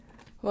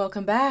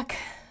Welcome back.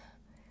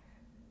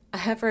 I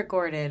have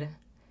recorded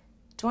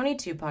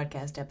 22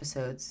 podcast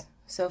episodes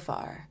so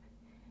far,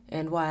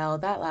 and while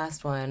that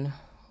last one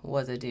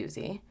was a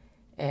doozy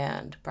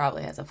and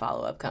probably has a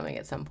follow-up coming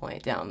at some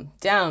point down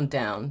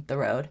the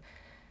road,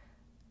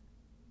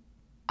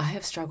 I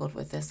have struggled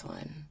with this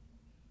one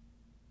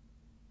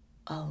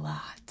a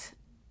lot.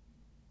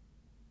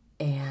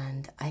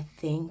 And I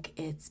think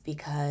it's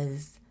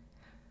because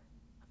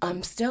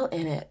I'm still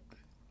in it.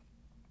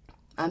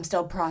 I'm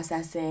still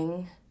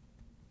processing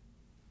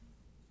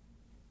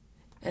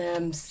and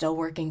I'm still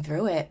working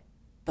through it,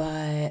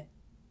 but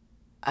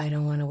I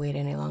don't want to wait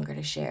any longer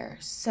to share.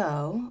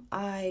 So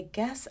I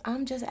guess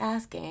I'm just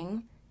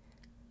asking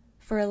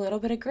for a little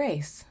bit of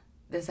grace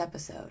this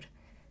episode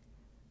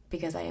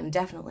because I am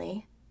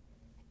definitely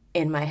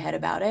in my head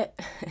about it.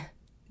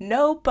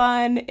 No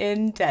pun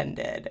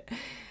intended.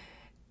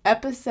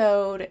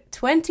 Episode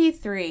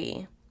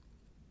 23.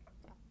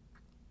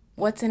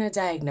 What's in a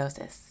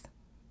diagnosis?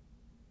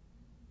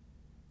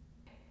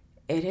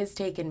 It has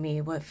taken me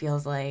what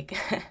feels like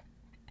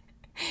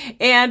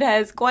and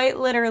has quite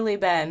literally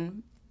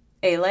been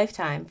a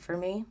lifetime for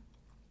me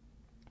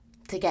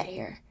to get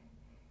here.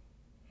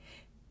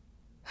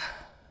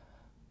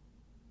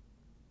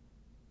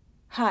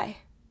 Hi,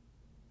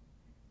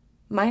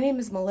 my name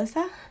is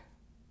Melissa.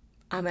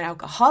 I'm an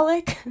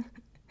alcoholic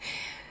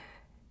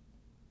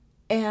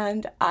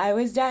and I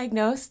was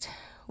diagnosed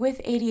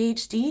with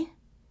ADHD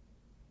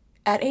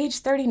at age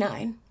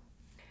 39.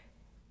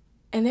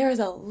 And there is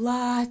a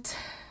lot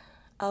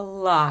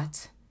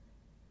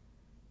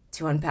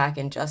to unpack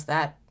in just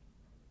that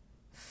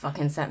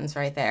fucking sentence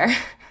right there.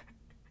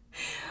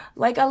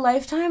 Like a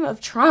lifetime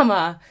of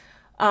trauma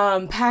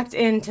packed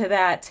into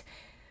that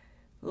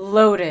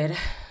loaded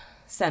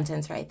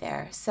sentence right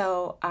there.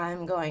 So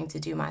I'm going to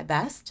do my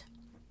best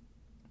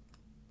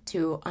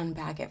to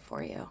unpack it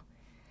for you.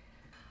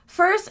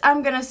 First,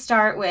 I'm going to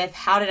start with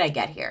how did I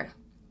get here?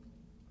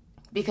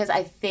 Because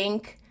I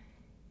think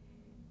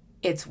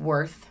it's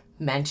worth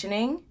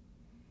mentioning.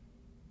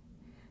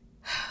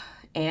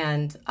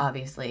 And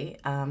obviously,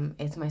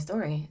 it's my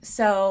story.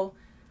 So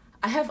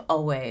I have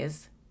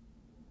always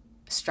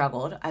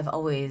struggled. I've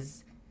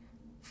always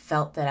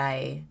felt that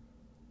I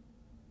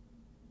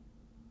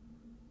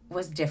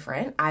was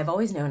different. I've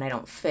always known I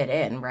don't fit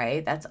in,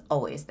 right? That's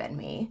always been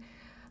me.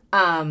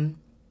 And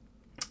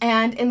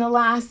in the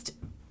last,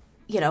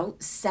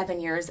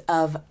 7 years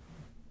of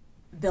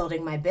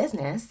building my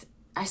business,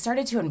 I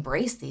started to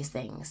embrace these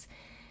things.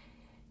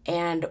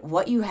 And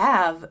what you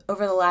have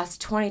over the last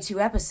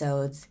 22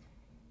 episodes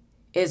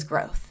is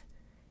growth,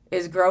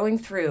 is growing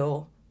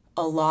through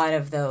a lot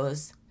of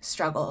those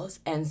struggles.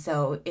 And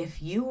so if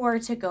you were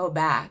to go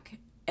back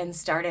and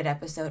start at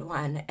episode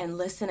 1 and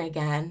listen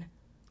again,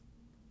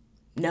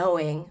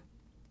 knowing,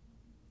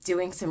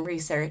 doing some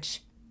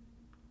research,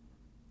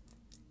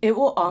 it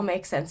will all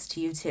make sense to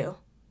you too.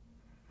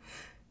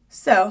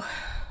 So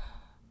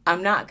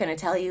I'm not going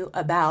to tell you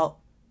about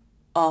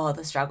all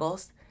the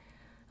struggles.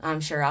 I'm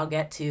sure I'll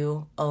get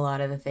to a lot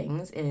of the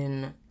things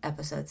in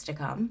episodes to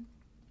come.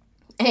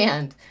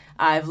 And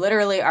I've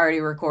literally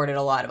already recorded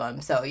a lot of them,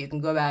 so you can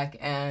go back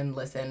and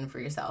listen for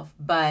yourself.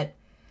 But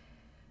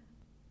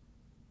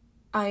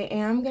I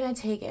am going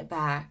to take it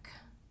back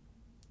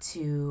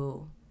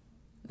to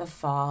the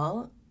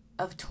fall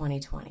of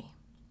 2020.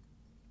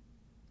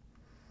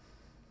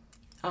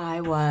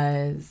 I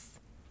was,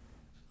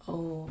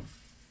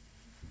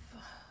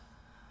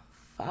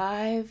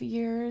 5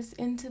 years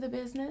into the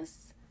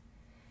business.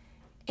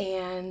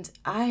 And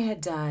I had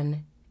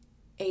done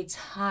a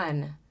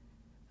ton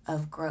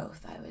of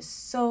growth. I was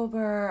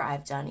sober.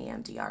 I've done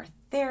EMDR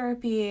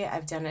therapy.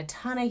 I've done a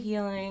ton of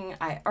healing.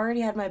 I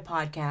already had my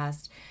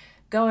podcast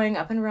going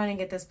up and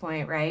running at this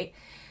point, right?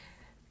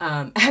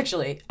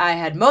 Actually, I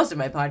had most of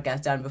my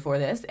podcast done before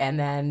this and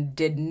then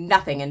did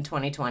nothing in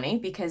 2020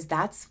 because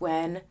that's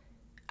when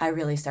I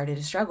really started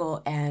to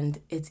struggle,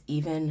 and it's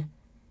even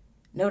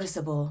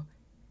noticeable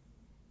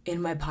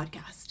in my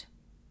podcast.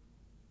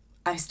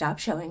 I stopped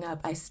showing up.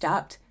 I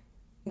stopped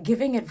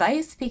giving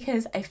advice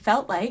because I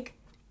felt like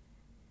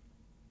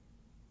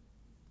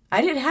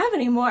I didn't have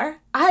any more.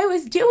 I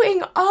was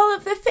doing all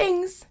of the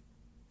things.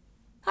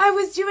 I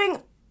was doing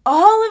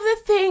all of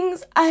the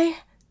things I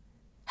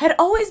had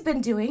always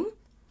been doing.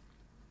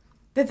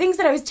 The things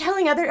that I was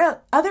telling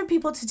other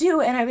people to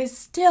do, and I was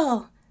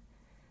still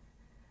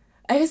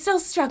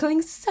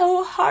struggling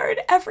so hard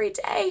every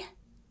day.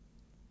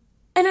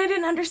 And I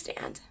didn't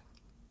understand.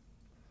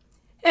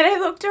 And I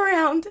looked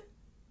around,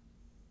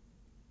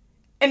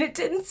 and it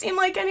didn't seem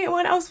like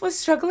anyone else was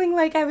struggling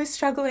like I was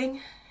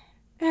struggling.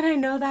 And I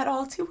know that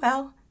all too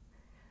well.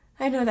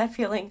 I know that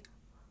feeling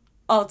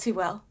all too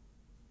well.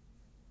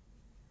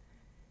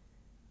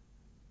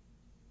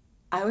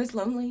 I was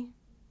lonely.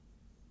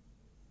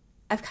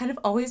 I've kind of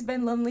always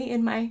been lonely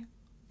in my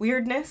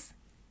weirdness,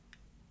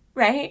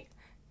 right?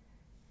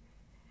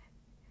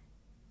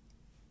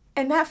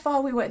 And that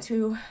fall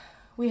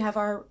we have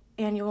our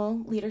annual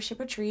leadership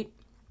retreat.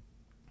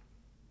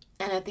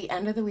 And at the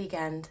end of the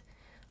weekend,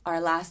 our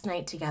last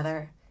night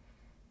together,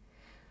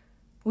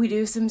 we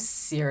do some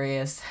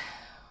serious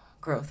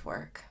growth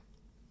work.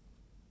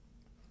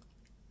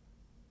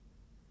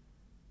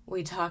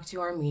 We talk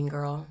to our mean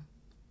girl.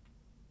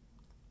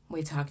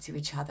 We talk to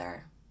each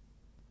other.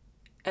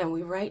 And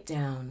we write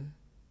down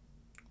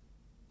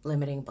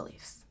limiting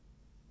beliefs.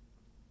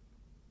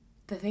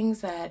 The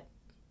things that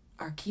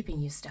are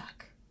keeping you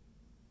stuck.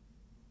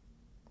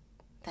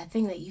 That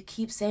thing that you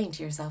keep saying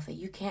to yourself that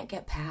you can't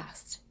get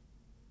past.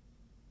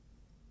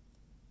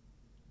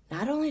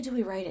 Not only do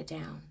we write it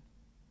down,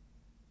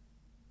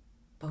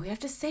 but we have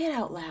to say it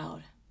out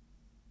loud.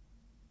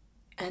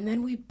 And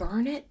then we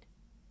burn it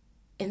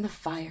in the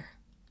fire.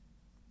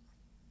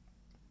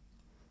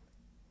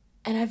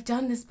 And I've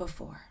done this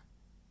before,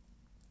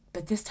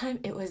 but this time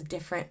it was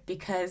different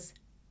because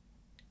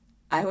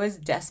I was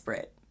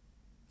desperate.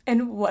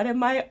 And what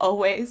am I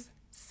always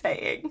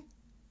saying?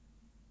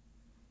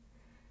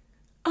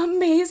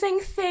 Amazing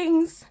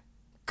things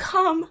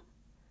come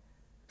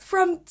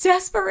from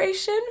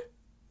desperation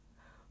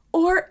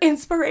or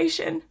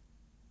inspiration.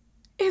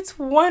 It's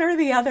one or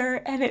the other,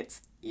 and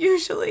it's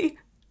usually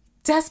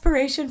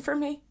desperation for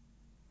me.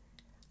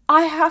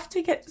 I have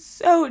to get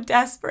so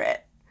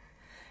desperate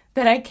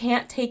that I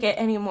can't take it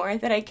anymore,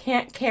 that I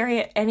can't carry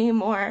it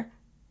anymore.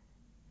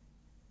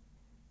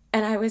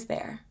 And I was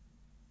there.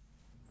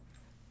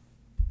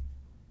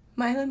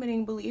 My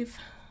limiting belief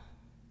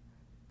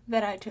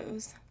that I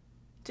chose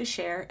to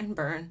share and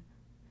burn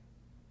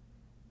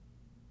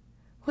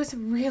was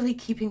really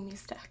keeping me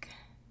stuck.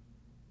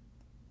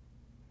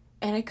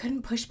 And I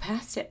couldn't push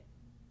past it.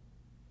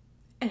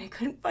 And I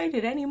couldn't fight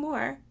it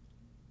anymore.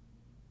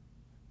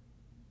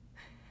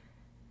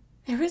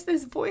 There was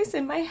this voice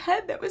in my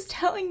head that was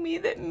telling me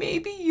that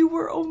maybe you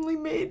were only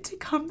made to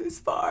come this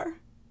far.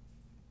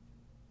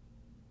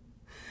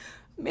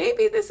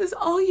 Maybe this is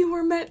all you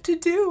were meant to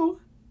do.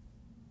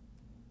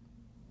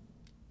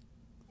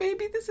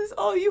 Maybe this is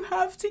all you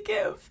have to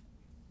give.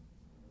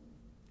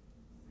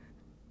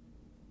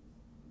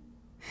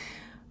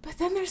 But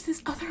then there's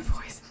this other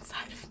voice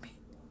inside of me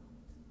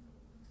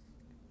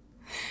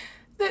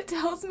that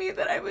tells me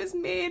that I was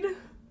made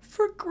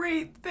for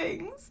great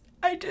things.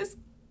 I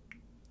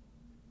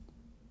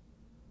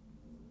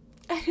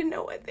didn't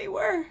know what they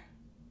were.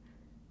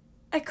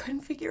 I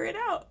couldn't figure it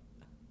out.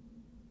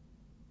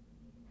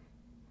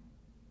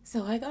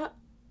 So I got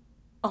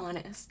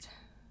honest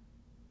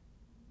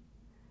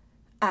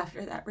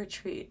after that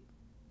retreat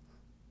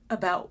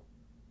about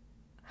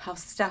how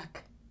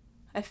stuck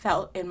I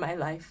felt in my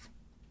life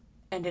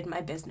and in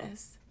my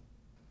business.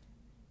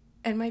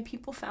 And my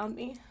people found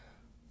me.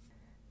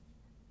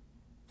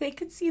 They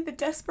could see the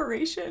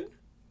desperation.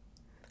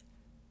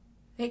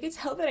 They could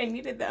tell that I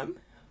needed them.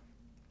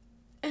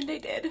 And I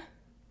did.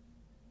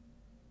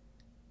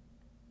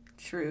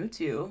 True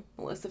to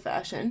Melissa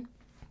Fashion.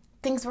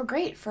 Things were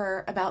great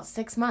for about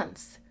 6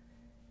 months.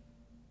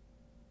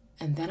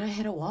 And then I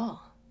hit a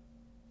wall.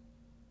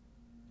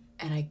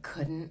 And I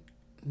couldn't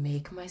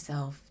make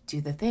myself do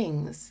the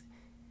things.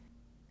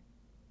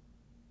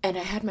 And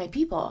I had my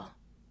people.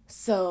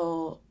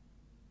 So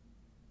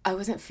I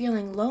wasn't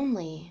feeling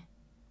lonely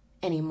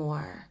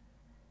anymore.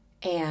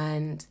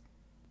 And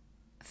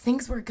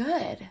things were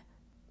good.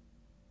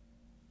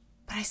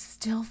 But I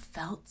still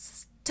felt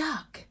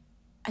stuck.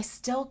 I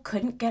still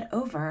couldn't get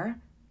over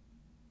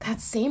that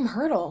same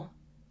hurdle.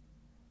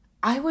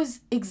 I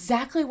was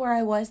exactly where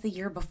I was the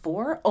year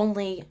before,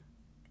 only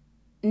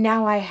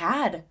now I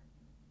had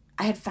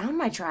found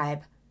my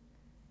tribe.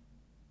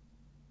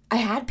 I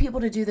had people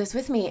to do this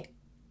with me,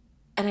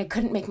 and I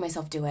couldn't make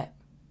myself do it.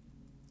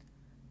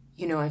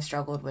 You know, I've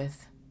struggled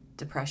with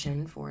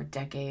depression for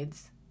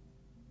decades,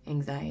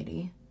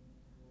 anxiety,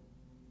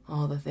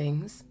 all the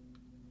things.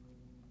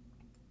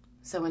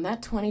 So when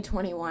that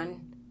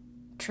 2021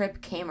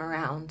 trip came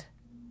around,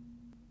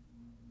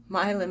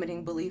 my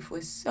limiting belief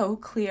was so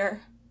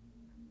clear.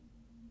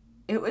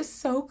 It was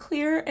so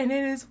clear, and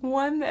it is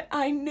one that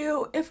I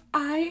knew if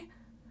I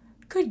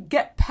could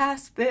get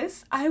past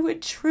this, I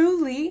would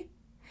truly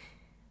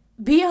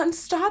be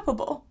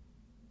unstoppable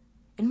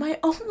in my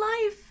own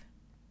life.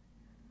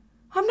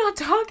 I'm not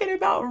talking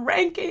about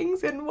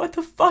rankings and what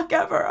the fuck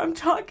ever. I'm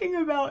talking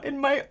about in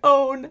my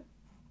own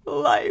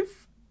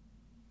life.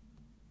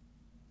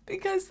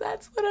 Because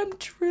that's what I'm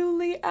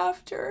truly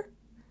after.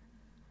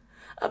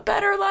 A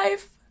better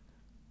life.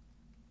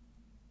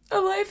 A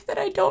life that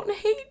I don't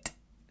hate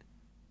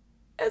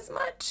as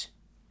much.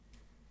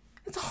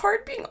 It's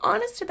hard being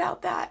honest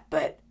about that,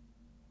 but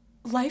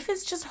life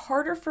is just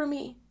harder for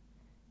me.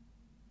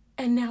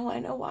 And now I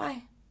know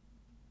why.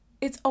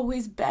 It's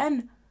always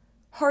been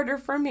harder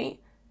for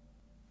me.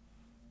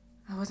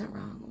 I wasn't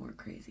wrong or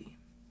crazy.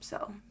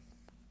 So,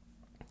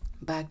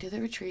 back to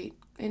the retreat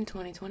in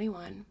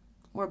 2021.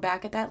 We're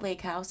back at that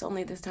lake house,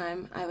 only this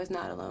time I was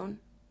not alone.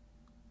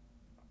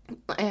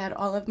 I had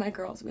all of my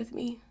girls with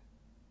me.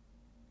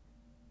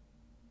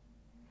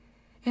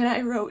 And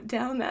I wrote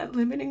down that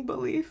limiting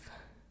belief.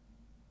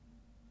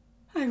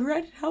 I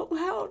read it out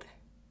loud.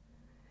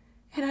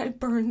 And I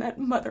burned that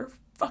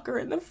motherfucker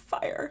in the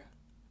fire.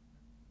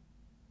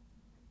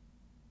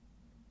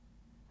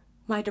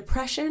 My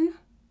depression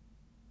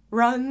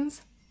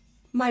runs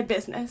my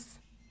business.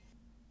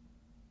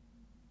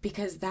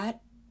 Because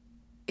that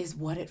is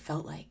what it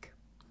felt like.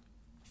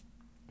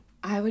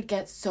 I would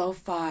get so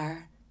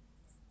far,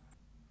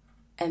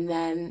 and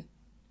then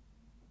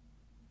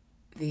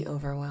the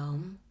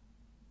overwhelm,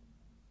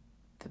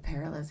 the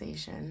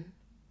paralyzation,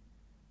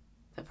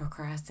 the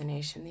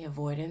procrastination, the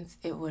avoidance,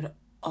 it would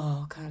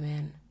all come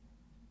in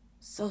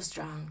so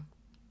strong.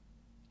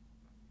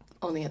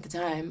 Only at the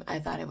time, I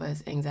thought it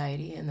was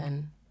anxiety and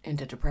then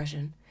into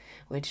depression,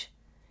 which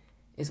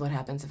is what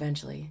happens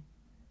eventually.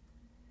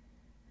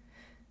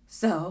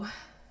 So,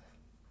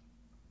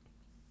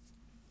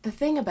 the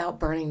thing about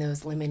burning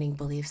those limiting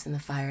beliefs in the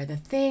fire, the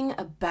thing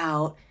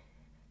about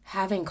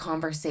having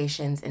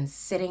conversations and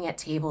sitting at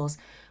tables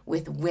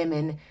with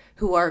women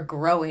who are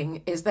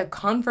growing is the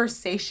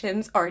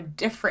conversations are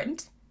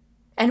different.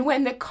 And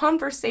when the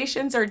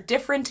conversations are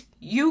different,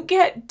 you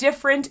get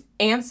different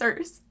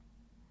answers.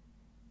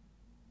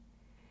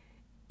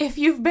 If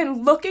you've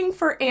been looking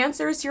for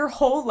answers your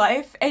whole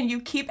life and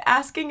you keep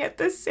asking at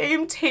the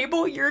same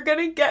table, you're going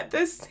to get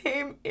the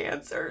same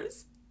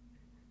answers.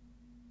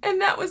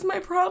 And that was my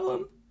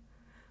problem.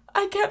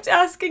 I kept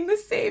asking the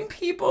same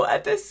people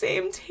at the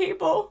same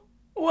table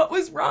what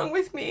was wrong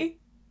with me,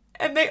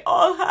 and they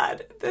all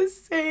had the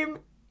same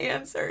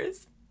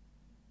answers.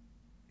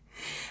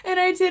 And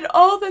I did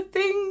all the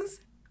things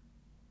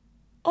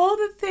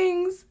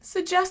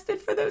suggested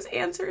for those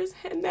answers,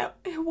 and that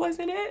it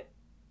wasn't it.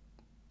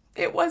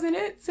 It wasn't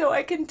it, so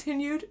I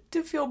continued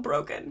to feel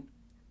broken.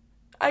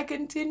 I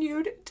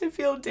continued to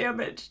feel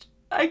damaged.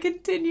 I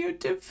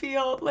continued to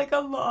feel like a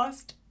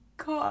lost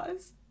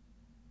cause.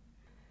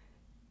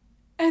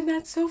 And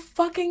that's so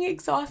fucking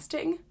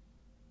exhausting.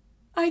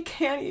 I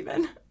can't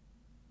even.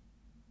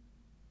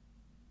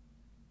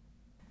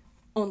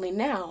 Only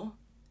now,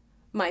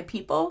 my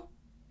people,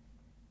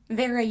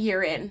 they're a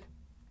year in.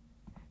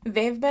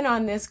 They've been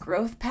on this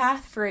growth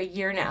path for a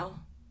year now.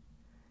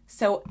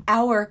 So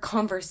our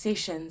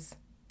conversations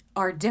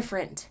are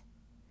different,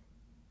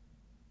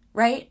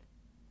 right?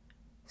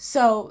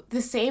 So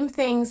the same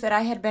things that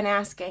I had been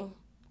asking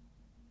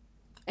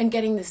and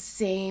getting the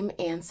same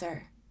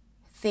answer.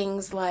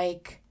 Things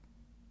like,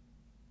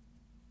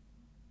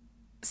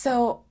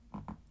 so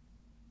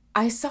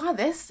I saw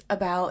this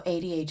about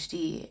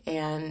ADHD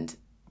and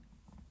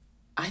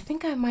I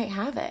think I might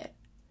have it.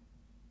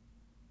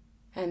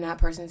 And that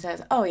person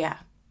says, oh yeah,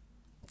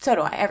 so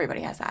do I. Everybody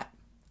has that.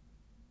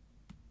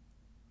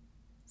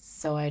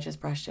 So I just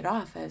brushed it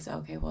off as,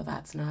 okay, well,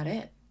 that's not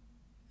it.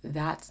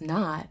 That's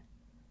not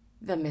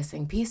the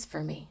missing piece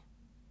for me.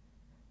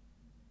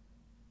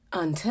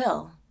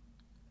 Until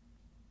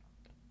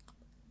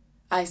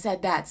I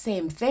said that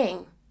same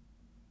thing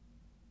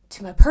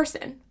to my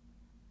person.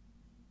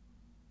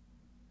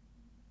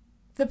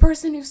 The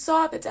person who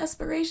saw the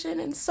desperation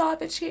and saw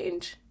the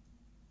change.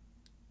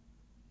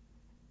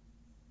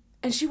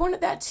 And she wanted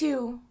that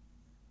too.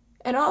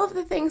 And all of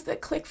the things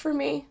that click for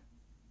me,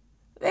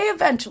 they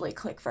eventually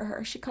click for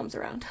her. She comes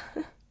around.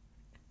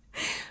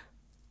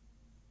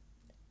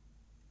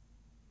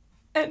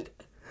 And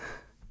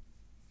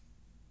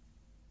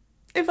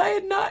if I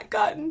had not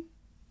gotten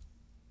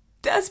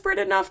desperate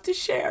enough to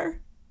share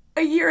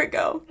a year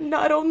ago,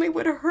 not only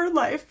would her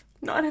life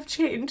not have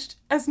changed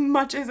as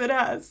much as it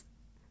has,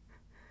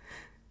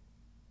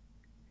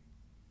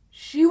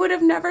 she would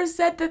have never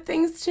said the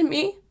things to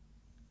me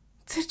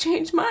to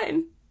change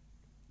mine.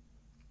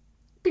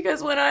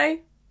 Because when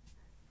I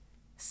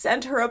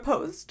sent her a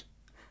post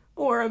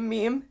or a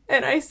meme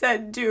and I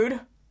said,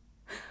 dude,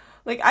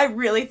 like, I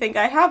really think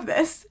I have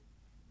this,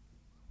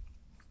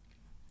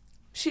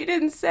 she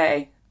didn't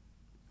say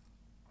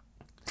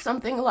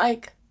something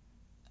like,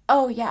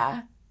 oh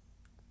yeah,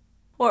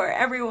 or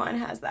everyone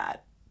has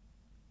that.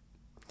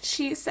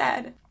 She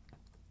said,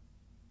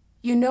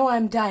 you know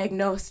I'm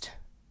diagnosed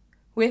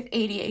with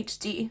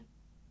ADHD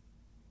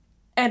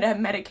and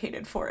I'm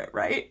medicated for it,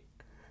 right?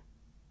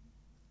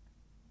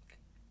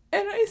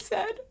 And I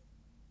said,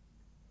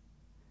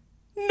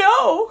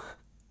 no,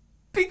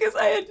 because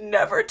I had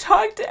never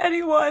talked to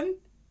anyone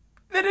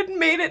that had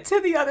made it to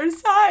the other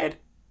side.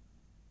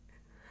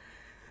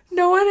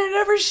 No one had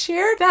ever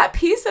shared that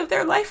piece of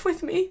their life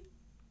with me.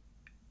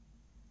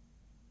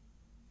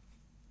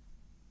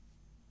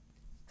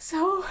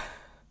 So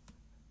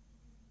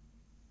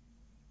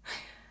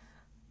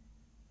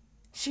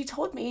she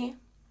told me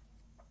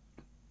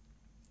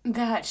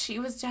that she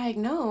was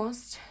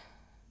diagnosed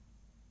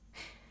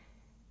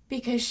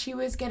because she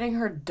was getting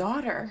her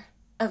daughter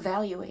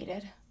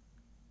evaluated.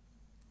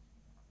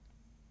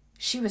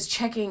 She was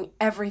checking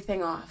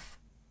everything off.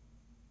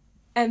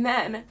 And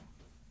then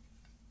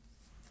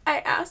I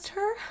asked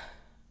her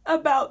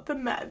about the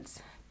meds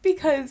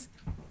because,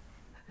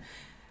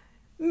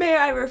 may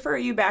I refer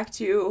you back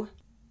to,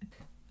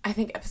 I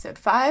think episode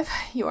 5,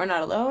 You Are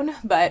Not Alone,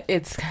 but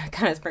it's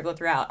kind of sprinkled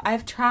throughout.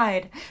 I've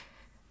tried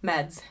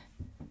meds.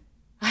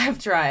 I've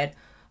tried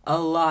a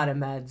lot of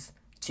meds.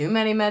 Too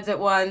many meds at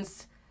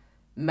once.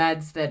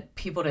 Meds that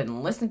people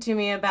didn't listen to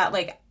me about.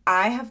 Like,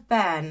 I have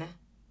been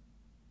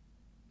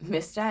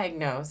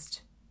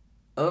misdiagnosed,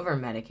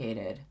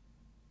 over-medicated,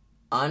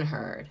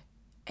 unheard,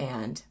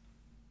 and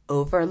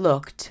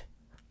overlooked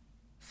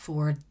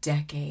for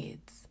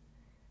decades.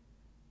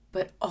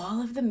 But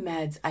all of the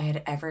meds I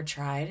had ever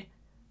tried,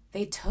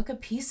 they took a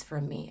piece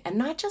from me. And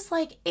not just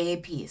like a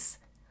piece.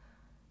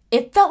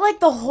 It felt like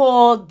the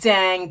whole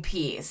dang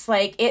piece.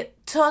 Like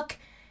it took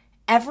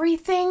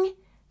everything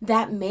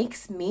that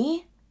makes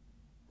me,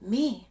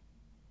 me.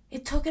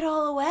 It took it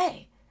all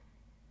away.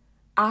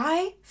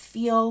 I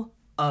feel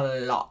a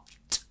lot.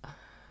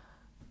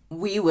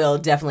 We will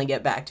definitely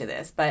get back to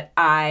this, but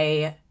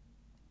I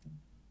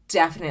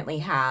definitely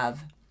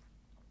have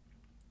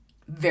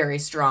very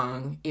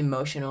strong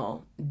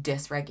emotional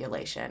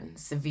dysregulation,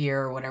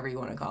 severe, whatever you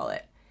want to call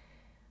it.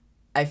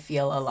 I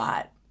feel a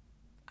lot.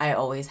 I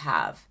always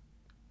have.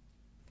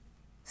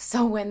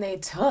 So when they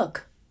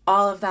took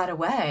all of that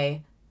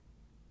away,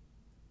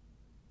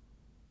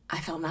 I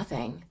felt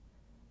nothing.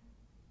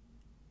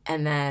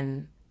 And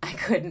then I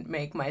couldn't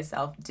make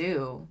myself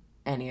do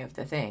any of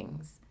the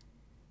things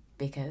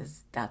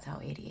because that's how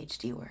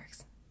ADHD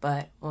works.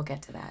 But we'll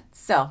get to that.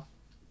 So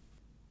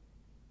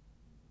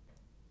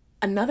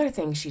another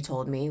thing she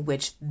told me,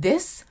 which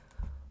this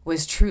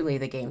was truly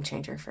the game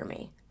changer for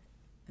me.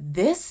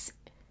 This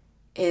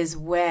is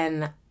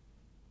when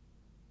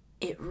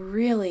it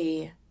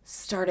really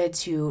started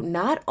to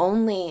not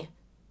only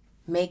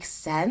make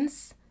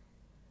sense,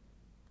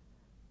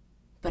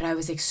 but I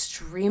was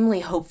extremely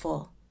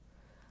hopeful.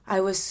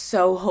 I was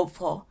so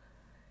hopeful.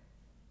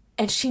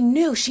 And she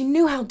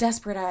knew how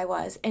desperate I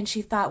was. And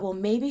she thought, well,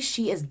 maybe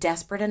she is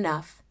desperate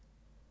enough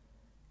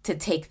to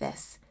take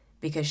this,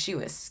 because she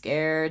was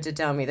scared to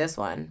tell me this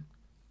one.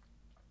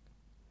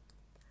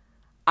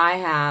 I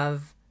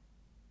have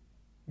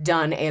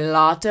done a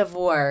lot of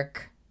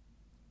work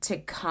to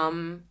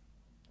come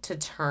to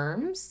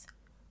terms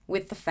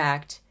with the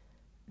fact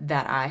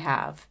that I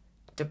have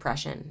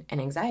depression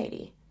and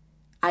anxiety.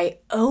 I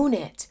own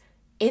it.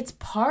 It's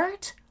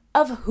part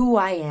of who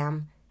I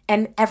am,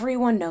 and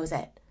everyone knows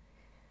it.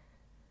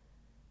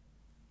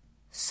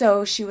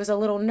 So she was a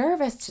little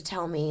nervous to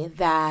tell me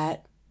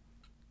that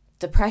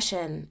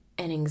depression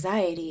and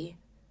anxiety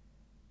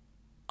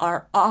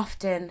are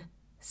often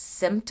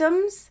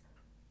symptoms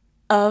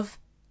of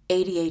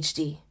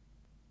ADHD.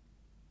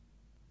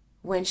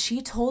 When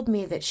she told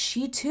me that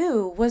she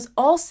too was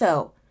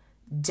also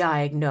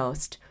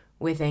diagnosed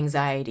with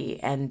anxiety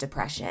and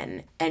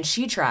depression, and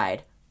she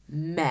tried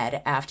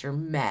med after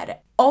med,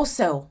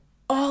 also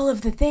all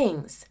of the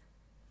things.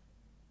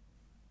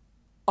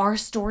 Our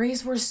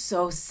stories were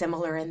so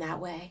similar in that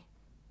way.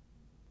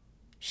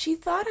 She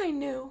thought I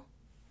knew.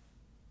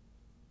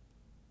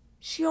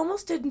 She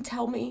almost didn't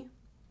tell me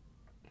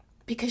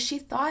because she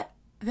thought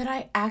that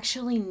I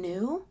actually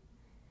knew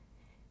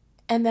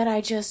and that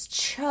I just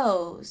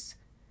chose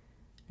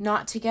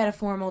not to get a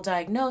formal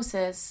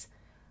diagnosis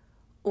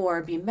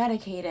or be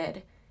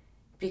medicated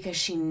because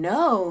she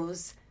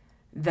knows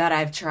that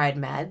I've tried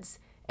meds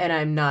and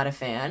I'm not a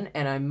fan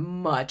and I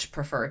much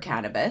prefer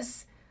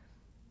cannabis.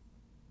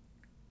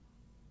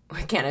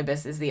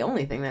 Cannabis is the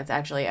only thing that's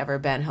actually ever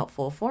been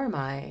helpful for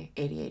my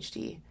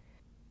ADHD.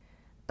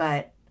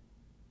 But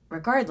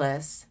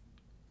regardless,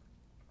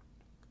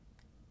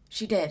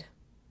 she did.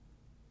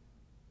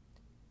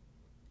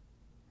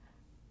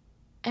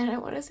 And I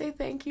want to say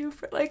thank you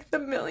for like the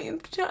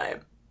millionth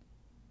time.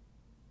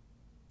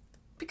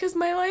 Because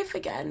my life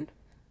again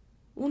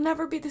will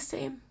never be the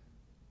same.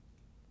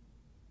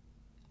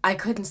 I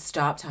couldn't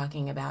stop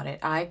talking about it.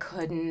 I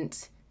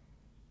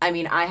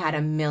had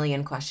a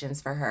million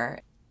questions for her.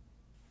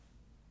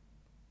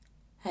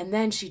 And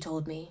then she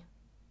told me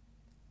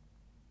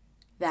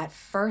that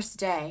first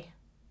day,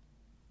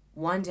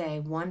 one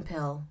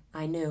pill,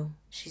 I knew,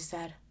 she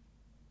said.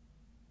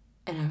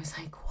 And I was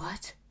like,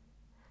 what?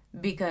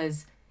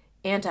 Because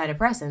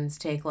antidepressants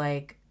take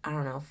like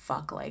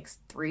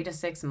 3 to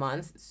 6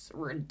 months. It's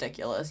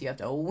ridiculous. You have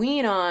to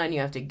wean on, you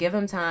have to give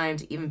them time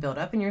to even build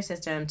up in your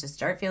system to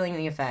start feeling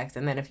the effects.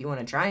 And then if you want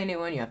to try a new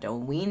one, you have to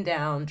wean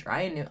down,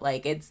 try a new,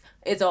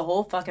 it's a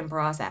whole fucking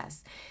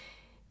process.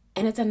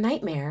 And it's a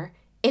nightmare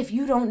if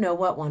you don't know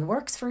what one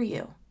works for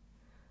you.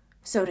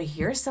 So to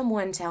hear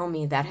someone tell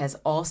me that has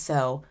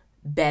also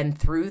been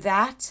through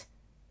that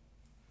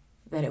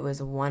it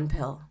was one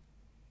pill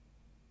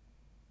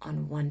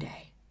on one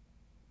day.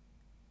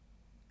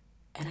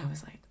 And I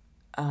was like,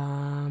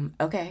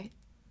 okay,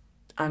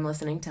 I'm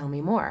listening, tell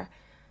me more.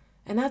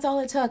 And that's all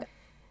it took.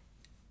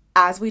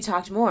 As we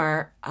talked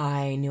more,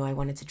 I knew I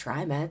wanted to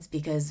try meds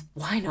because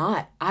why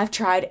not? I've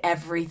tried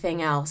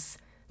everything else.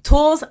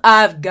 Tools,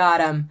 I've got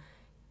them.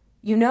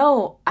 You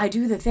know, I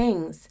do the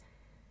things.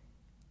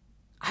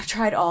 I've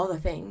tried all the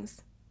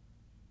things.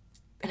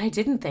 And I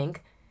didn't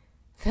think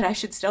that I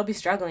should still be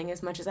struggling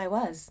as much as I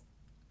was.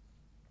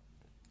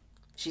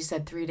 She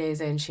said 3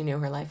 days in, she knew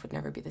her life would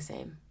never be the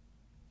same.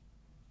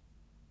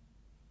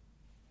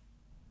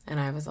 And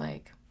I was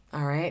like,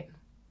 all right,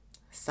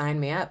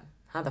 sign me up.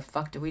 How the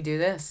fuck do we do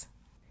this?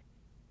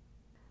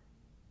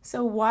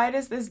 So why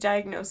does this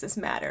diagnosis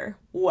matter?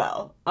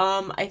 Well,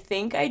 I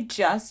think I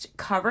just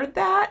covered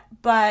that,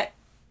 but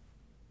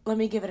let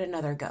me give it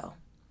another go.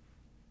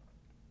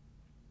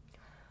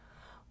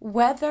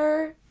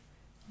 Whether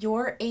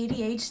your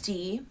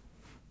ADHD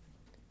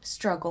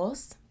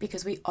struggles,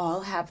 because we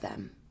all have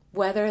them,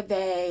 whether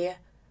they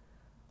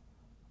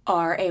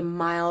are a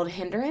mild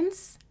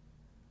hindrance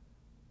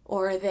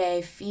or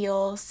they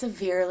feel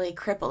severely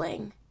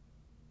crippling,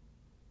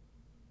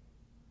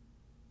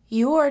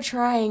 you are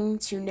trying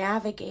to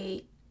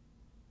navigate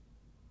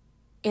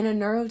in a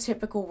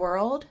neurotypical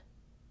world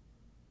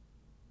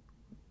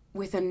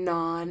with a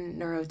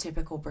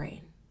non-neurotypical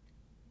brain.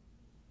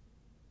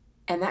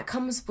 And that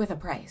comes with a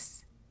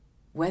price,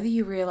 whether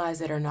you realize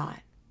it or not.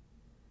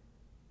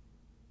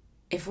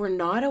 If we're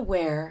not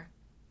aware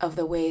of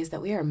the ways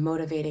that we are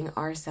motivating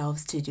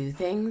ourselves to do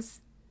things,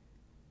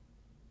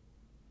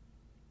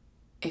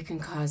 it can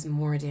cause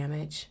more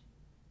damage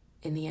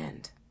in the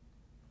end.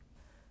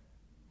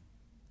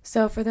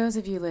 So for those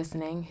of you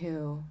listening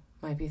who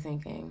might be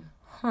thinking,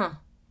 well,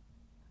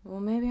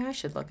 maybe I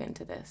should look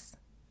into this,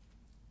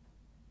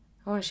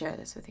 I want to share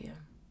this with you.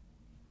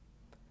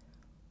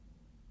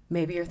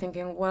 Maybe you're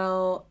thinking,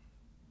 well,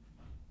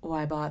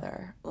 why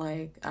bother?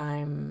 Like,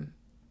 I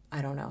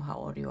don't know how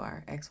old you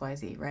are,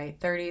 XYZ, right?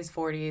 30s,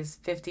 40s,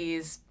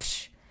 50s,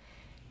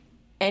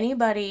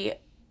 Anybody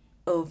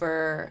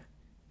over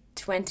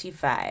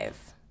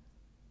 25,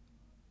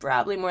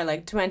 probably more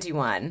like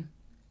 21,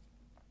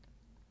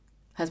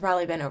 has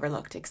probably been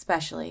overlooked,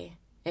 especially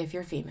if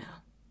you're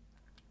female.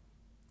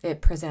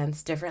 It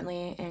presents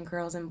differently in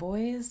girls and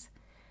boys.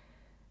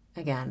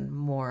 Again,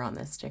 more on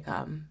this to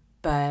come,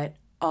 but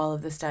all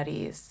of the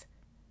studies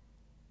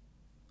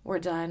were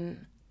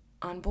done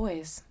on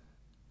boys.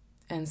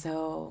 And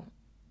so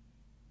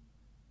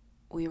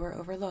we were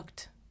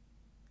overlooked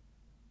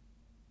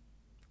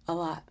a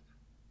lot.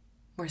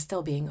 We're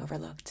still being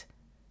overlooked.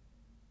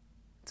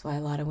 That's why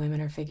a lot of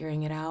women are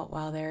figuring it out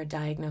while they're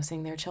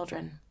diagnosing their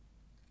children.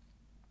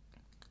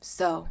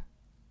 So,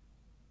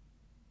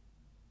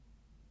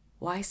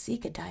 why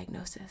seek a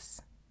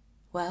diagnosis?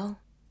 Well,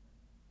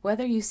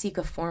 whether you seek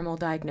a formal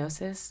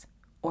diagnosis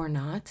or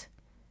not,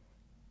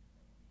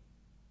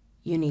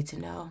 you need to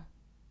know.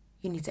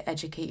 You need to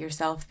educate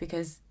yourself,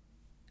 because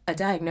a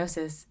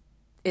diagnosis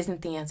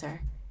isn't the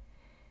answer.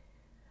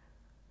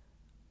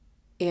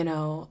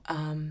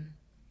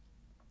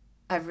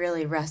 I've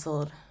really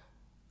wrestled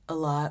a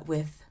lot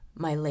with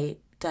my late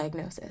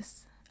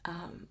diagnosis.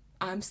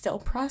 I'm still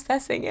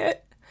processing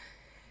it.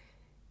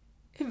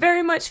 It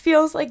very much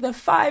feels like the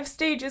 5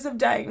 stages of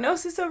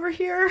diagnosis over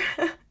here.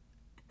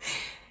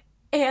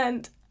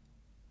 And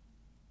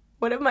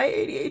one of my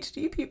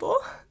ADHD people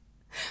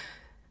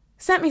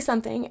sent me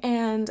something,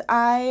 and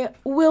I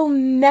will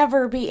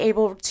never be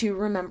able to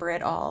remember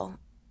it all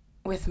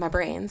with my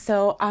brain.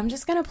 So I'm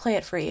just going to play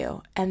it for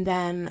you, and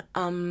then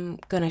I'm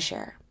going to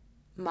share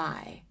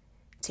my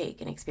take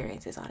and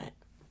experiences on it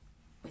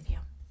with you.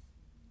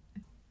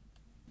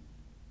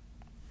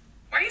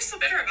 Why are you so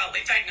bitter about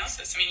late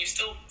diagnosis? I mean, you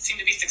still seem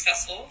to be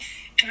successful.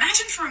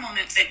 Imagine for a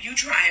moment that you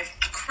drive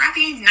a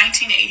crappy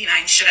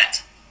 1989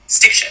 Chevette,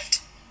 stick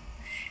shift.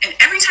 And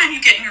every time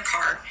you get in your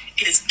car,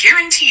 it is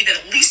guaranteed that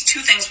at least 2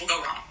 things will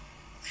go wrong.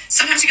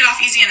 Sometimes you get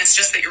off easy and it's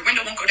just that your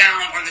window won't go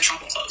down or the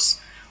trunk will close.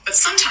 But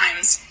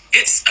sometimes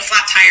it's a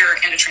flat tire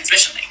and a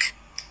transmission leak.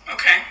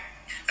 Okay.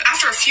 But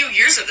after a few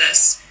years of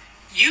this,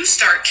 you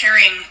start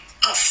carrying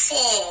a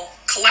full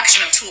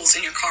collection of tools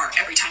in your car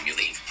every time you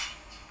leave.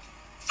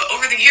 But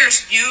over the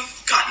years,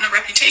 you've gotten a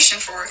reputation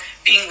for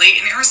being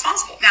late and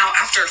irresponsible. Now,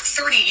 after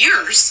 30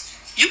 years,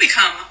 you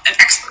become an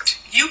expert.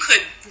 You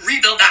could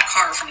rebuild that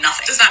car from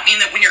nothing. Does that mean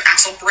that when your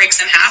axle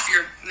breaks in half,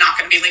 you're not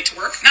going to be late to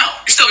work? No,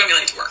 you're still going to be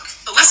late to work.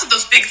 But less of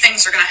those big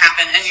things are going to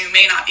happen, and you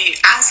may not be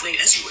as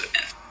late as you would have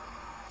been.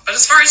 But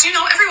as far as you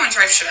know, everyone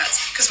drives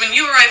Chevettes. Because when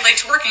you arrive late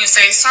to work and you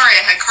say, sorry,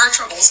 I had car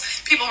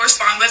troubles, people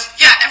respond with,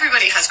 yeah,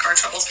 everybody has car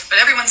troubles,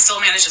 but everyone still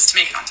manages to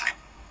make it on time.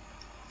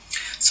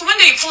 So one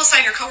day you pull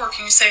aside your coworker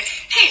and you say,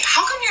 hey,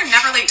 how come you're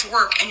never late to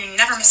work and you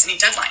never miss any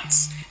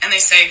deadlines? And they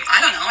say, I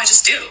don't know, I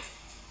just do.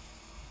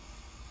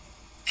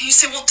 And you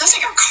say, well, doesn't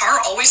your car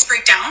always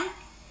break down?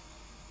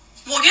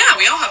 Well, yeah,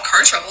 we all have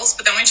car troubles,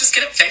 but then we just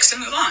get it fixed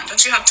and move on.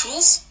 Don't you have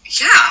tools?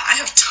 Yeah, I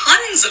have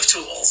tons of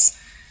tools.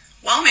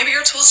 Well, maybe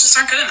your tools just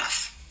aren't good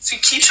enough. So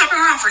you keep shopping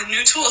around for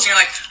new tools and you're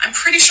like, I'm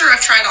pretty sure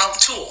I've tried all the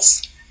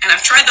tools. And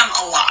I've tried them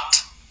a lot.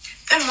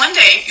 Then one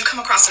day you come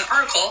across an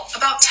article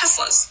about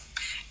Teslas.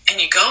 And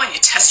you go and you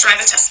test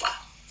drive a Tesla.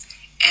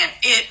 And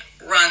it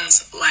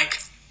runs like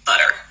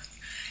butter.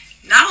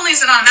 Not only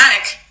is it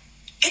automatic,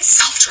 it's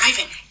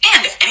self-driving.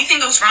 And if anything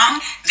goes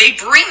wrong, they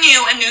bring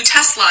you a new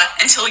Tesla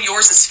until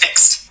yours is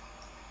fixed.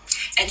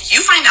 And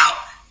you find out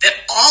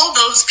that all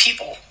those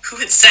people who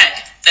had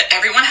said that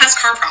everyone has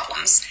car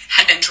problems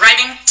had been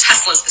driving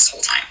Teslas this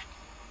whole time.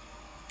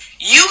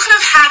 You could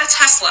have had a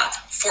Tesla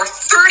for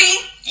 30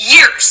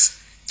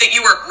 years that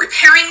you were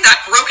repairing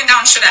that broken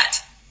down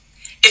Chevette.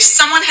 If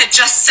someone had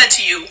just said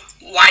to you,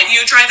 why do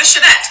you drive a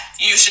Chevette?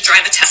 You should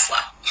drive a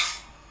Tesla.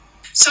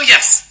 So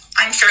yes,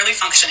 I'm fairly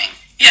functioning.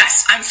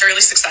 Yes, I'm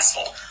fairly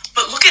successful.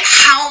 But look at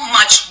how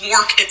much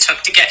work it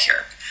took to get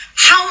here.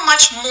 How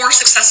much more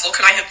successful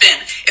could I have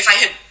been if I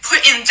had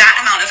put in that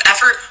amount of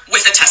effort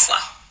with a Tesla?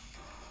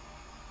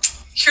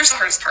 Here's the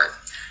hardest part.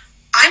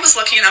 I was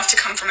lucky enough to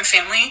come from a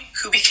family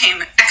who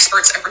became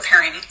experts at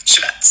repairing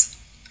Chevettes.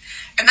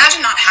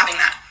 Imagine not having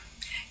that.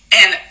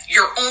 And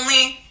your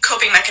only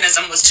coping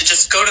mechanism was to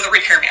just go to the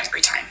repairman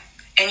every time.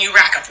 And you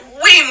rack up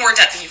way more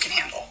debt than you can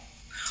handle.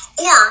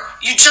 Or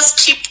you just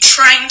keep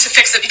trying to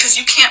fix it because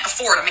you can't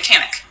afford a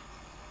mechanic.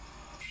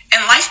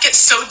 And life gets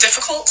so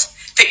difficult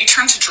that you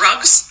turn to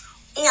drugs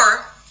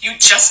or you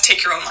just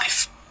take your own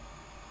life.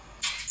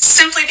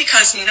 Simply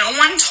because no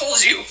one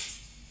told you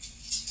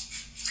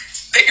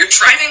that you're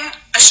driving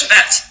a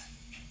Chevette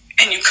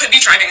and you could be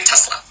driving a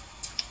Tesla.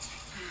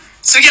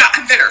 So yeah,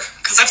 I'm bitter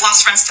because I've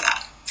lost friends to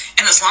that.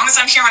 And as long as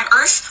I'm here on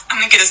Earth, I'm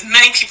going to get as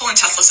many people in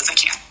Teslas as I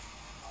can.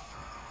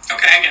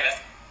 Okay, I get it.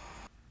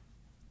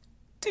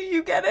 Do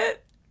you get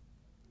it?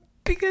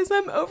 Because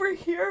I'm over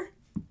here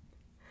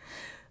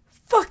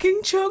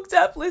fucking choked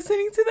up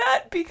listening to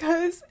that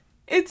because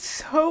it's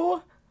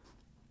so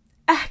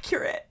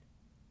accurate.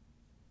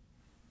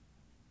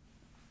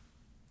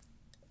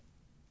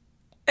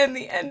 And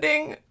the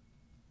ending.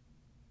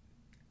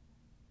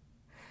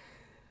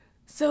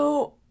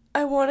 So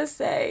I want to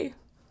say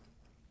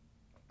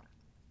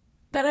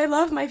that I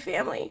love my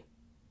family.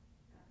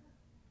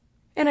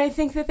 And I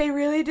think that they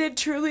really did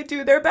truly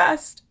do their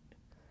best.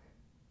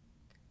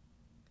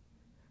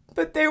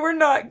 But they were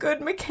not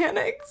good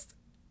mechanics.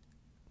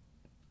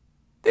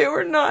 They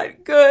were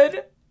not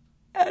good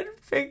at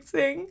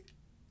fixing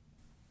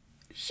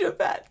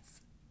Chevettes.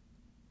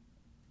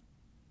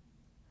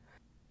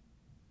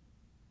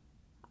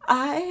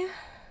 I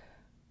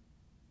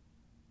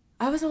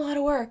was a lot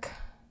of work.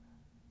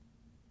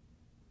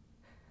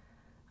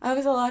 I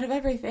was a lot of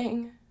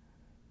everything.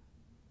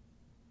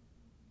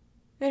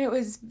 And it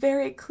was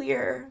very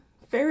clear,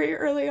 very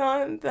early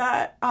on,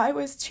 that I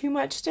was too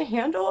much to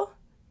handle.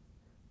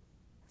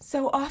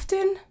 So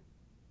often,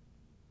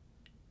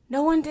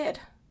 no one did.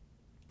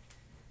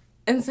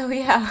 And so,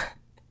 yeah,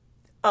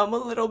 I'm a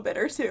little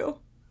bitter too.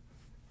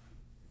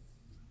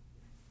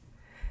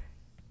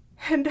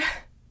 And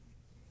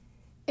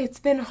it's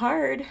been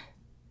hard.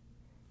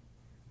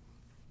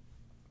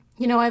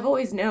 You know, I've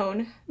always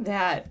known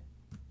that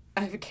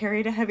I've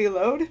carried a heavy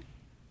load.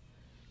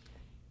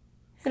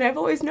 And I've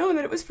always known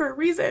that it was for a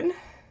reason.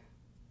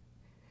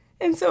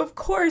 And so, of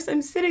course,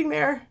 I'm sitting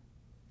there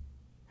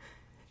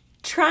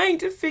trying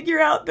to figure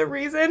out the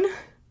reason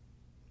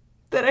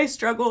that I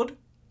struggled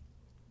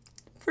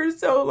for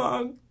so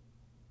long,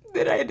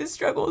 that I had to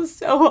struggle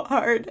so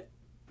hard,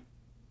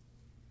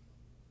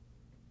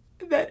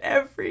 that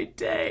every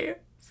day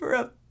for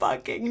a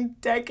fucking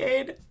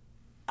decade,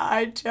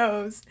 I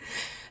chose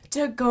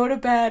to go to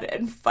bed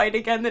and fight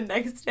again the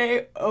next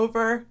day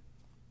over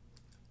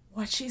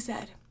what she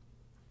said.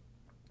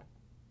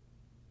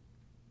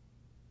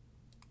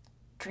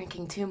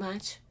 Drinking too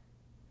much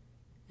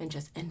and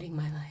just ending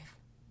my life.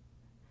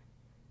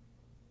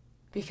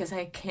 Because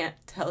I can't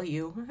tell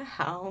you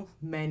how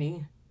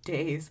many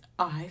days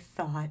I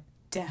thought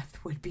death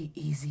would be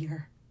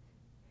easier.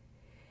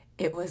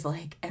 It was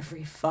like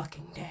every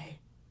fucking day.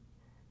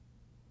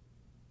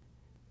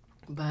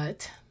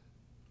 But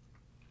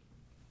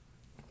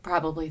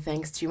probably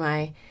thanks to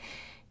my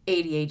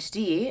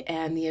ADHD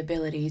and the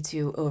ability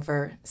to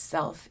over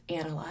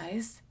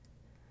self-analyze,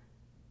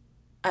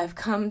 I've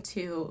come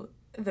to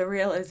the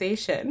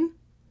realization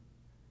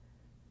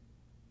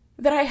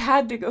that I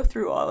had to go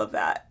through all of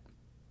that.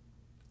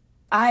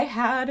 I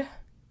had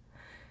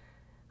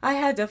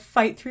to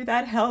fight through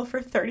that hell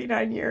for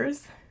 39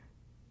 years,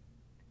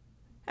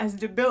 as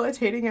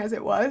debilitating as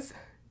it was,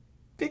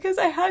 because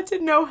I had to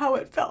know how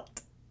it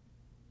felt.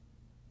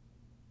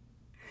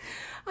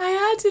 I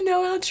had to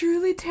know how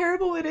truly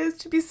terrible it is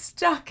to be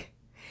stuck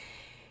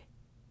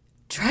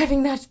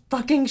driving that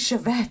fucking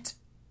Chevette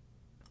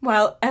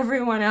while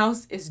everyone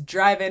else is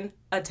driving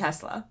a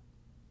Tesla.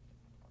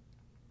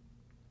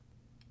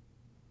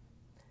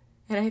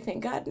 And I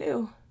think God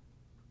knew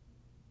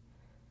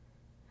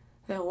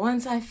that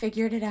once I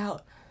figured it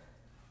out,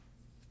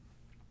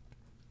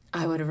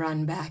 I would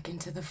run back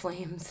into the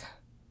flames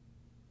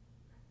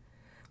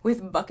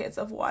with buckets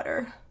of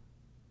water.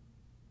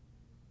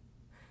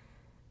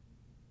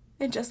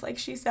 And just like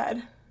she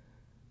said,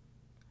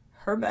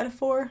 her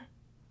metaphor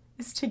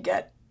is to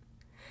get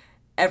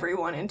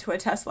everyone into a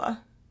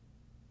Tesla.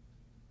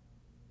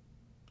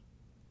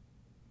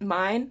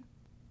 Mine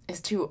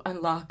is to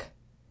unlock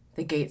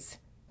the gates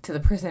to the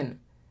prison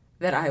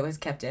that I was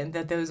kept in,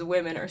 that those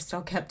women are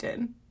still kept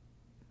in.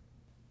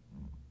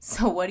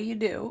 So what do you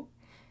do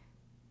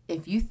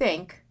if you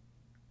think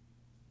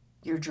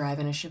you're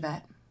driving a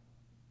Chevette?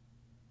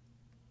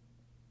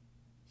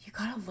 You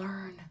gotta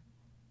learn.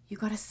 You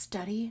gotta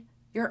study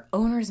your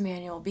owner's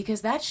manual,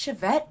 because that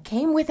Chevette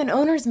came with an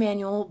owner's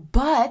manual,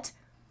 but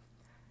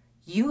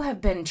you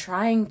have been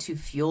trying to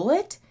fuel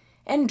it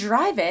and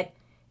drive it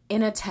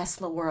in a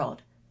Tesla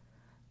world.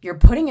 You're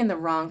putting in the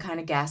wrong kind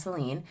of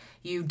gasoline.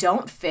 You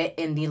don't fit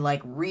in the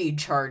like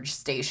recharge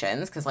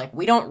stations because like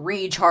we don't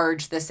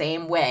recharge the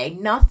same way.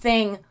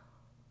 Nothing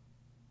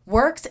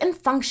works and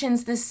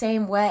functions the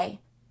same way.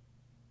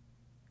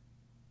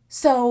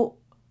 So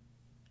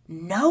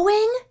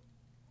knowing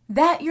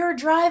that you're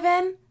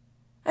driving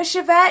a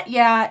Chevette,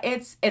 yeah,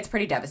 it's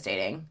pretty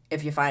devastating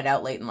if you find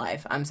out late in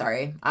life. I'm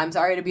sorry. I'm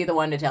sorry to be the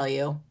one to tell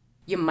you.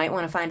 You might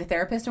want to find a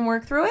therapist and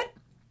work through it.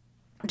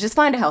 Just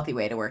find a healthy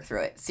way to work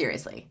through it.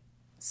 Seriously.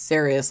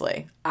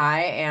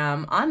 I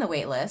am on the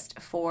wait list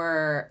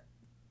for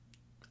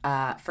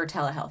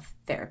telehealth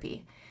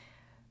therapy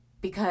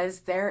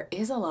because there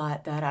is a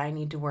lot that I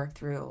need to work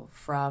through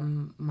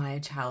from my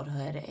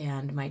childhood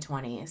and my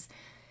 20s.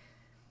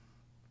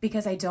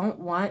 Because I don't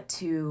want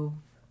to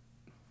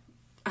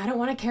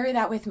carry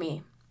that with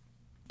me.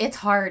 It's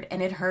hard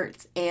and it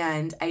hurts,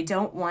 and I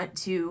don't want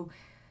to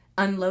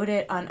unload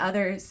it on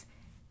others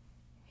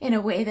in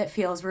a way that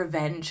feels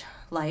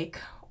revenge-like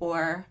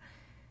or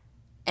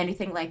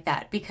anything like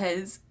that,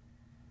 because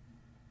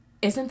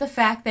isn't the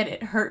fact that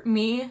it hurt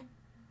me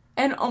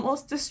and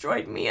almost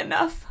destroyed me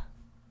enough?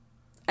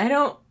 I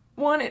don't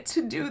want it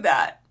to do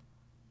that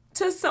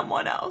to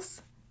someone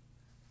else.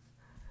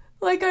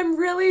 Like, I'm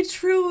really,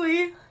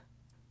 truly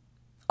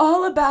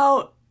all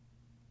about,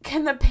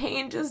 can the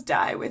pain just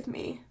die with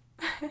me?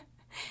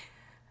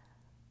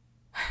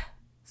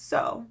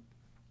 So,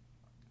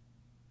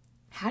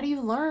 how do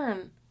you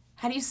learn?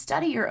 How do you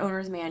study your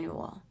owner's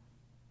manual?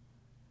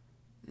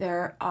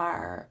 There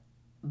are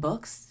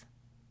books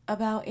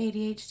about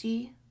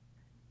ADHD.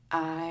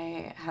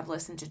 I have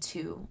listened to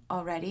 2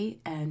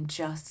 already, and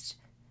just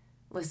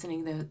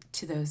listening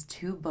to those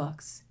 2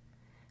 books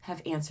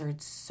have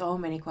answered so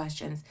many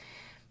questions.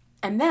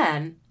 And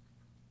then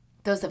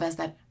those of us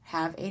that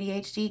have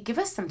ADHD, give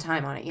us some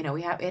time on it. You know,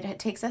 it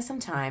takes us some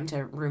time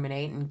to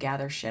ruminate and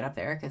gather shit up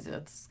there because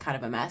it's kind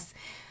of a mess.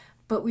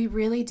 But we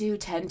really do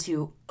tend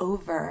to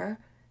over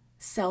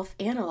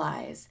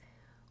self-analyze,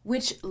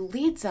 which can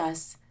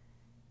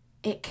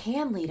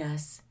lead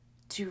us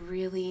to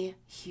really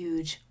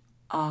huge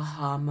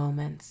aha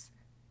moments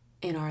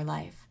in our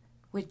life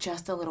with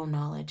just a little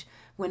knowledge.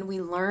 When we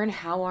learn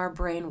how our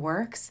brain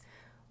works,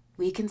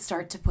 we can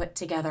start to put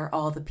together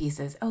all the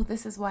pieces. Oh,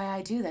 this is why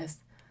I do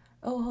this.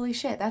 Oh, holy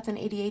shit, that's an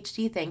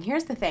ADHD thing.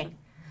 Here's the thing.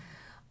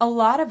 A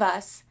lot of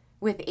us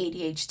with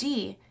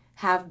ADHD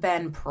have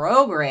been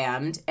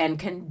programmed and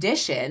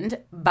conditioned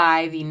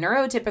by the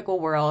neurotypical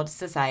world,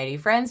 society,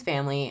 friends,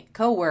 family,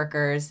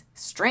 coworkers,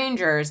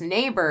 strangers,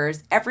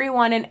 neighbors,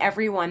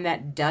 everyone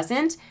that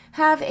doesn't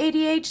have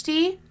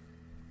ADHD,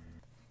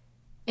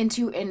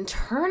 into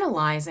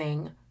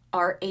internalizing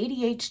our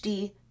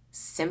ADHD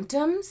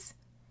symptoms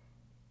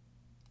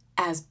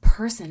as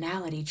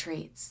personality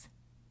traits.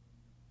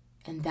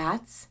 And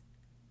that's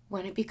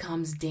when it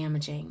becomes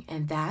damaging.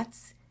 And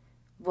that's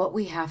what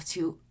we have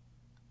to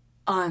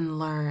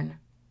unlearn.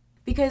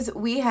 Because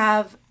we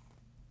have,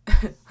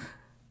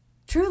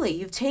 truly,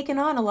 you've taken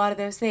on a lot of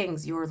those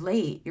things. You're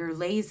late, you're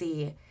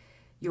lazy,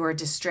 you're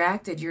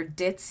distracted, you're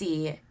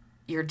ditzy,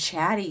 you're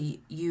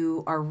chatty,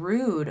 you are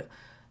rude,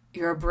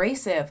 you're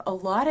abrasive. A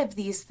lot of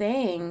these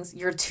things,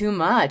 you're too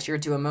much, you're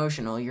too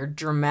emotional, you're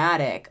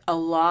dramatic.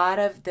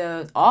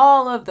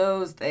 All of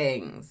those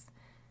things.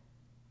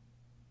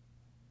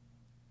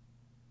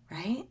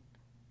 Right?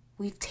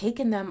 We've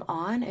taken them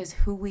on as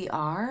who we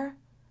are,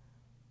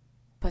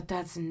 but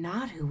that's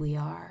not who we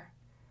are.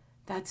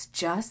 That's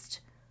just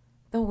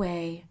the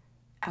way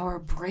our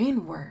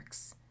brain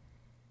works.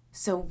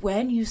 So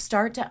when you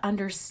start to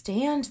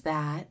understand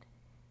that,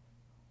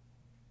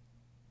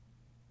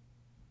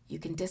 you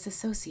can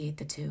disassociate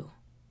the two.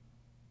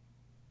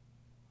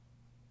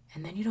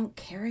 And then you don't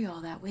carry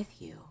all that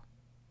with you.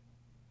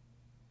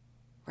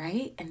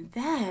 Right? And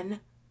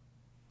then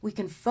we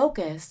can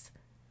focus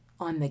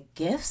on the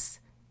gifts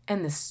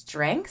and the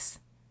strengths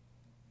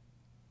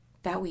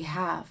that we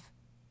have,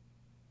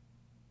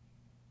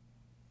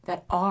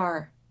 that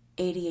our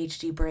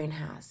ADHD brain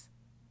has.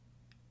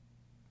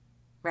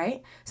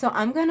 Right? So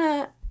I'm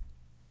gonna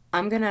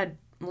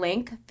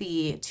link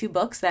the 2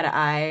 books that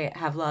I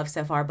have loved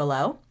so far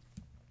below.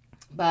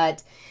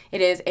 But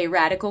it is A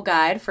Radical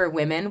Guide for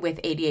Women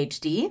with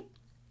ADHD.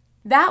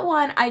 That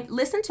one, I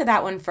listened to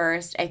that one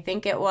first. I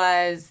think it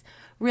was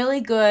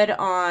really good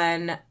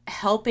on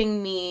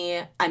helping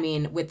me. I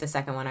mean, with the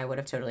second one, I would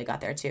have totally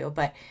got there too,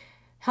 but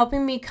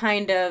helping me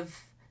kind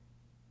of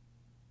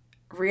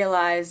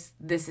realize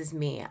this is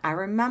me. I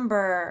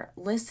remember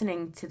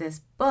listening to this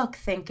book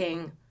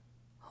thinking,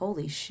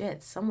 holy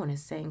shit, someone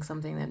is saying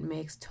something that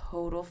makes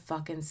total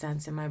fucking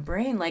sense in my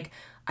brain. Like,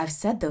 I've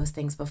said those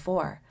things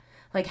before.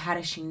 Like, how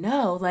does she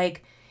know?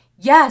 Like,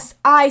 yes,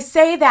 I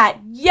say that.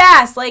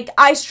 Yes, like,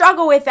 I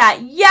struggle with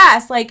that.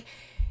 Yes, like,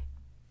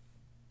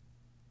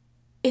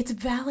 it's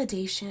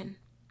validation.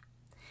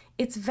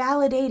 It's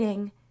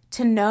validating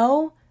to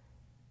know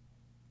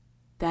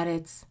that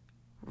it's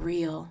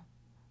real.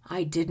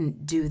 I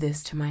didn't do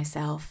this to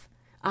myself.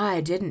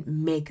 I didn't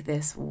make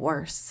this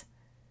worse.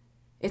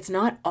 It's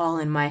not all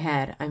in my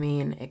head. I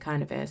mean, it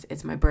kind of is.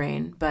 It's my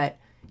brain, but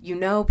You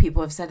know,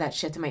 people have said that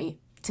shit to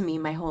me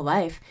my whole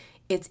life.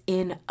 It's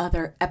in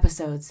other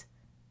episodes.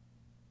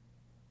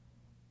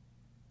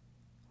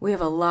 We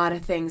have a lot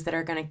of things that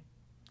are going to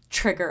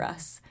trigger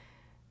us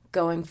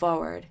going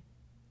forward.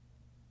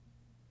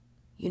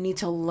 You need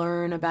to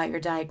learn about your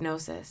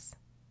diagnosis.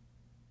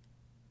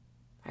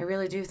 I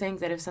really do think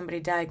that if somebody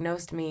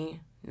diagnosed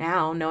me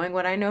now, knowing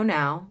what I know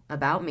now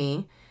about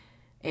me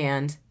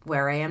and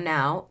where I am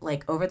now,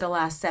 like over the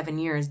last 7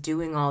 years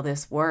doing all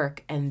this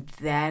work and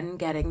then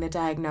getting the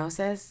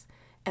diagnosis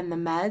and the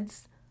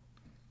meds,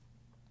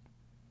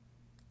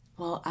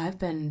 well, I've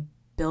been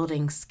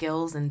building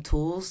skills and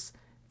tools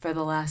for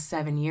the last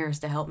 7 years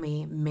to help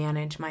me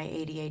manage my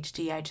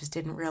ADHD. I just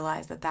didn't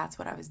realize that that's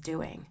what I was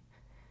doing.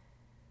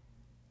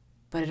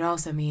 But it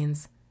also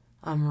means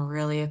I'm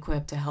really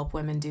equipped to help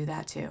women do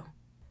that too.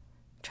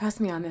 Trust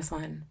me on this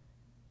one.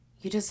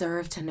 You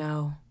deserve to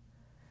know.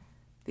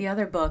 The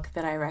other book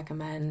that I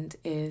recommend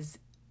is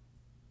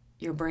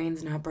Your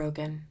Brain's Not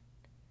Broken.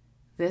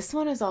 This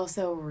one is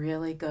also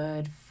really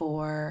good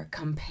for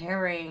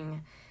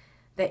comparing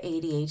the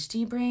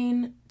ADHD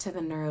brain to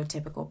the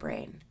neurotypical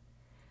brain.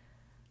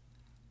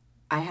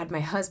 I had my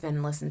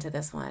husband listen to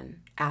this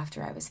one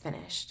after I was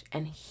finished,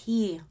 and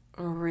he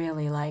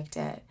really liked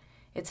it.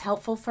 It's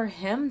helpful for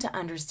him to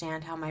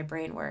understand how my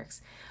brain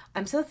works.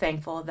 I'm so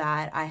thankful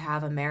that I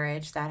have a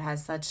marriage that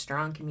has such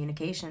strong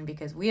communication,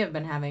 because we have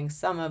been having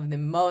some of the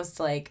most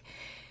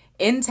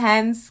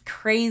intense,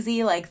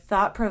 crazy,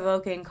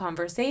 thought-provoking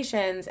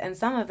conversations, and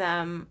some of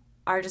them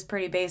are just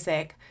pretty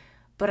basic,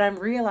 but I'm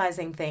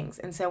realizing things.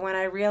 And so when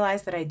I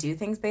realize that I do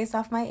things based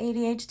off my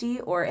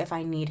ADHD, or if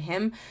I need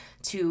him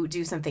to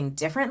do something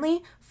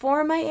differently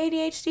for my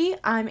ADHD,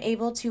 I'm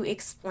able to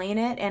explain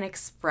it and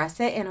express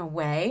it in a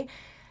way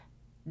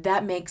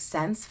that makes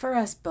sense for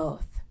us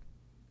both.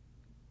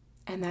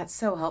 And that's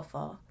so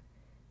helpful.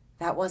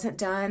 That wasn't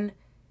done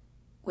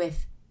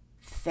with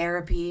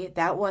therapy.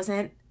 That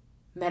wasn't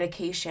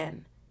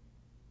medication.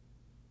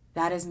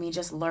 That is me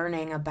just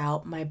learning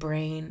about my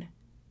brain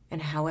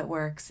and how it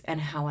works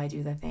and how I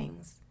do the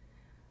things.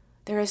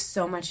 There is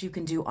so much you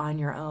can do on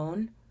your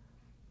own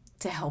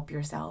to help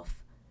yourself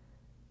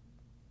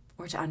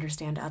or to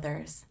understand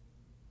others.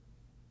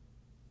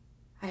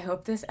 I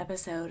hope this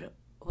episode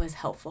was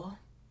helpful.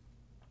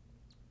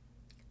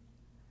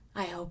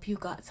 I hope you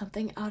got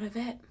something out of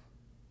it.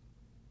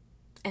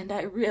 And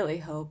I really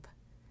hope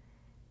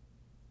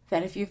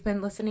that if you've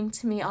been listening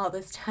to me all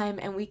this time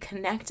and we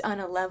connect on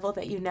a level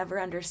that you never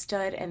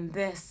understood, and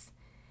this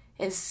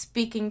is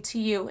speaking to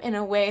you in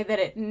a way that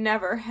it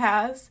never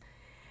has,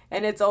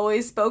 and it's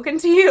always spoken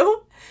to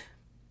you,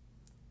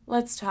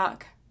 let's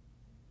talk.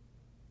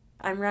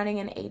 I'm running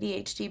an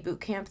ADHD boot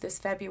camp this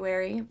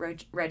February.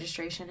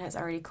 Registration has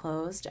already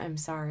closed. I'm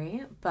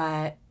sorry,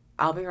 but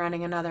I'll be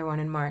running another one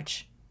in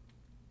March.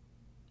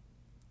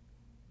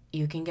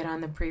 You can get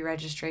on the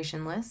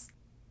pre-registration list,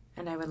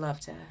 and I would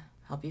love to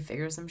help you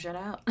figure some shit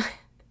out.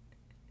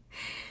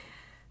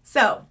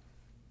 So,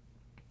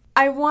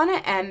 I want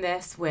to end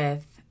this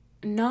with,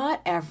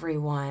 not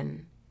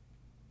everyone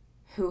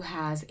who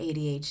has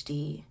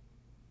ADHD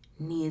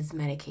needs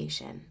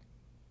medication.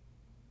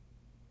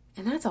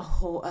 And that's a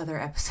whole other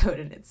episode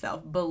in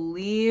itself.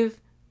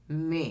 Believe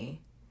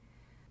me.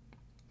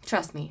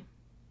 Trust me.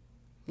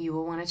 You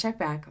will want to check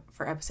back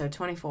for episode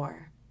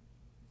 24,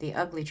 The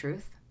Ugly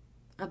Truth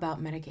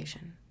About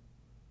Medication.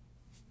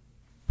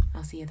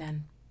 I'll see you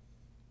then.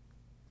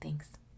 Thanks.